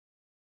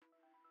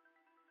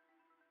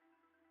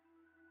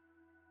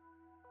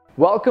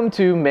Welcome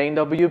to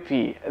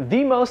MainWP,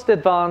 the most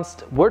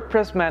advanced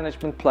WordPress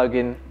management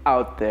plugin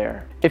out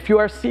there. If you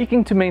are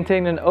seeking to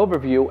maintain an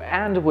overview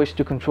and wish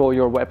to control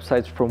your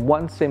websites from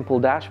one simple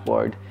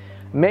dashboard,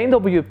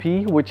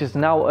 MainWP, which is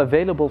now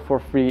available for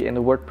free in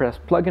the WordPress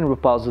plugin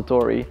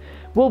repository,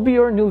 will be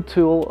your new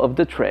tool of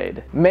the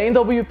trade.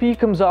 MainWP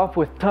comes off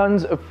with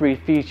tons of free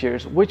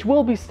features, which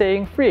will be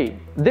staying free.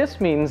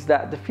 This means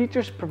that the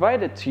features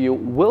provided to you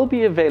will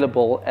be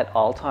available at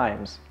all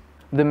times.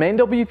 The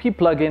MainWP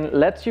plugin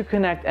lets you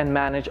connect and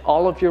manage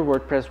all of your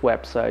WordPress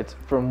websites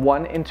from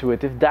one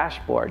intuitive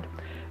dashboard.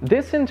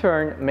 This in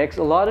turn makes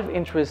a lot of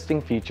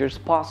interesting features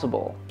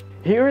possible.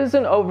 Here is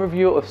an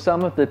overview of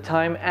some of the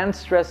time and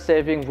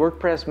stress-saving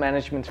WordPress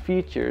management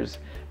features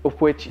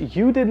of which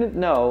you didn't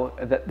know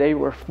that they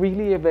were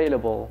freely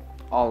available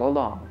all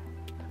along.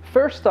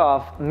 First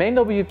off,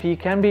 MainWP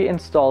can be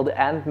installed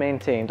and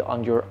maintained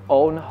on your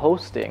own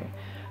hosting.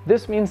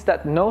 This means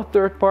that no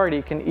third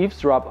party can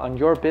eavesdrop on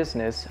your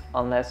business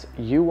unless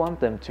you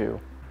want them to.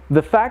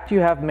 The fact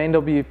you have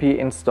MainWP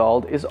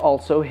installed is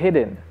also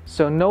hidden,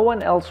 so no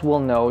one else will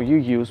know you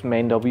use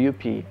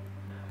MainWP.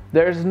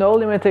 There is no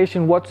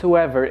limitation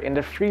whatsoever in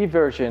the free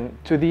version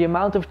to the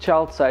amount of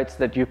child sites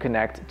that you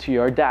connect to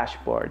your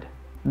dashboard.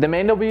 The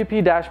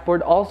MainWP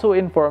dashboard also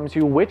informs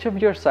you which of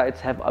your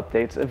sites have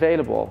updates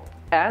available,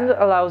 and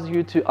allows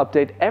you to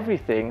update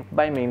everything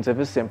by means of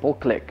a simple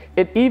click.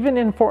 It even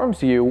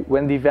informs you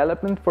when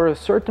development for a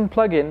certain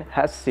plugin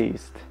has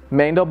ceased.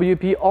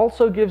 MainWP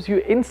also gives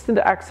you instant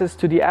access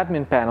to the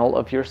admin panel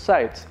of your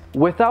sites,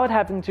 without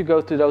having to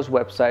go to those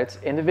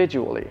websites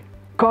individually.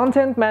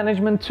 Content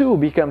management too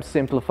becomes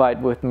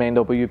simplified with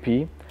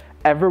MainWP.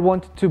 Ever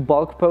wanted to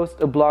bulk post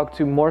a blog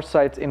to more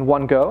sites in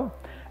one go?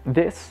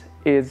 This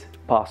is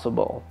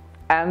possible.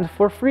 And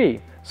for free,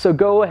 so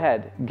go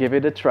ahead, give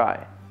it a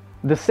try.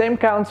 The same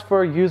counts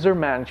for user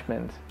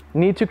management.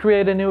 Need to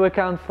create a new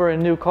account for a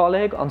new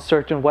colleague on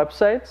certain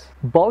websites?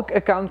 Bulk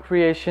account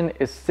creation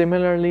is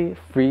similarly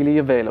freely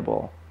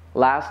available.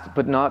 Last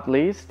but not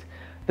least,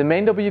 the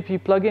MainWP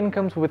plugin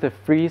comes with a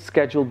free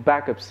scheduled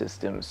backup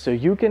system, so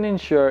you can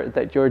ensure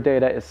that your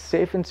data is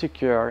safe and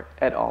secure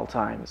at all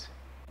times.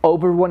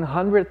 Over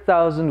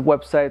 100,000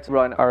 websites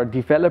run our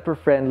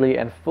developer-friendly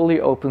and fully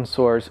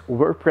open-source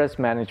WordPress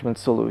management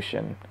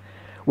solution.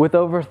 With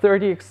over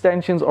 30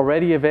 extensions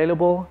already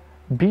available,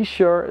 be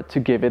sure to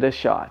give it a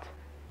shot.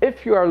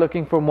 If you are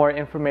looking for more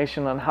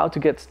information on how to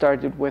get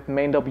started with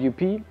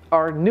MainWP,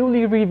 our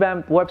newly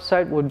revamped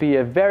website would be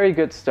a very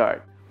good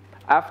start.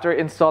 After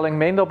installing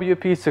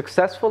MainWP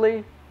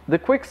successfully, the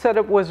quick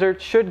setup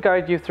wizard should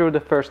guide you through the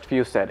first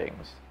few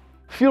settings.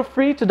 Feel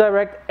free to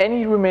direct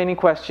any remaining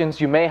questions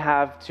you may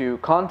have to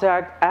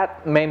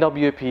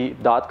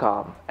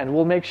contact@mainwp.com, and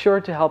we'll make sure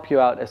to help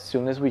you out as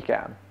soon as we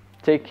can.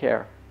 Take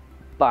care.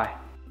 Bye.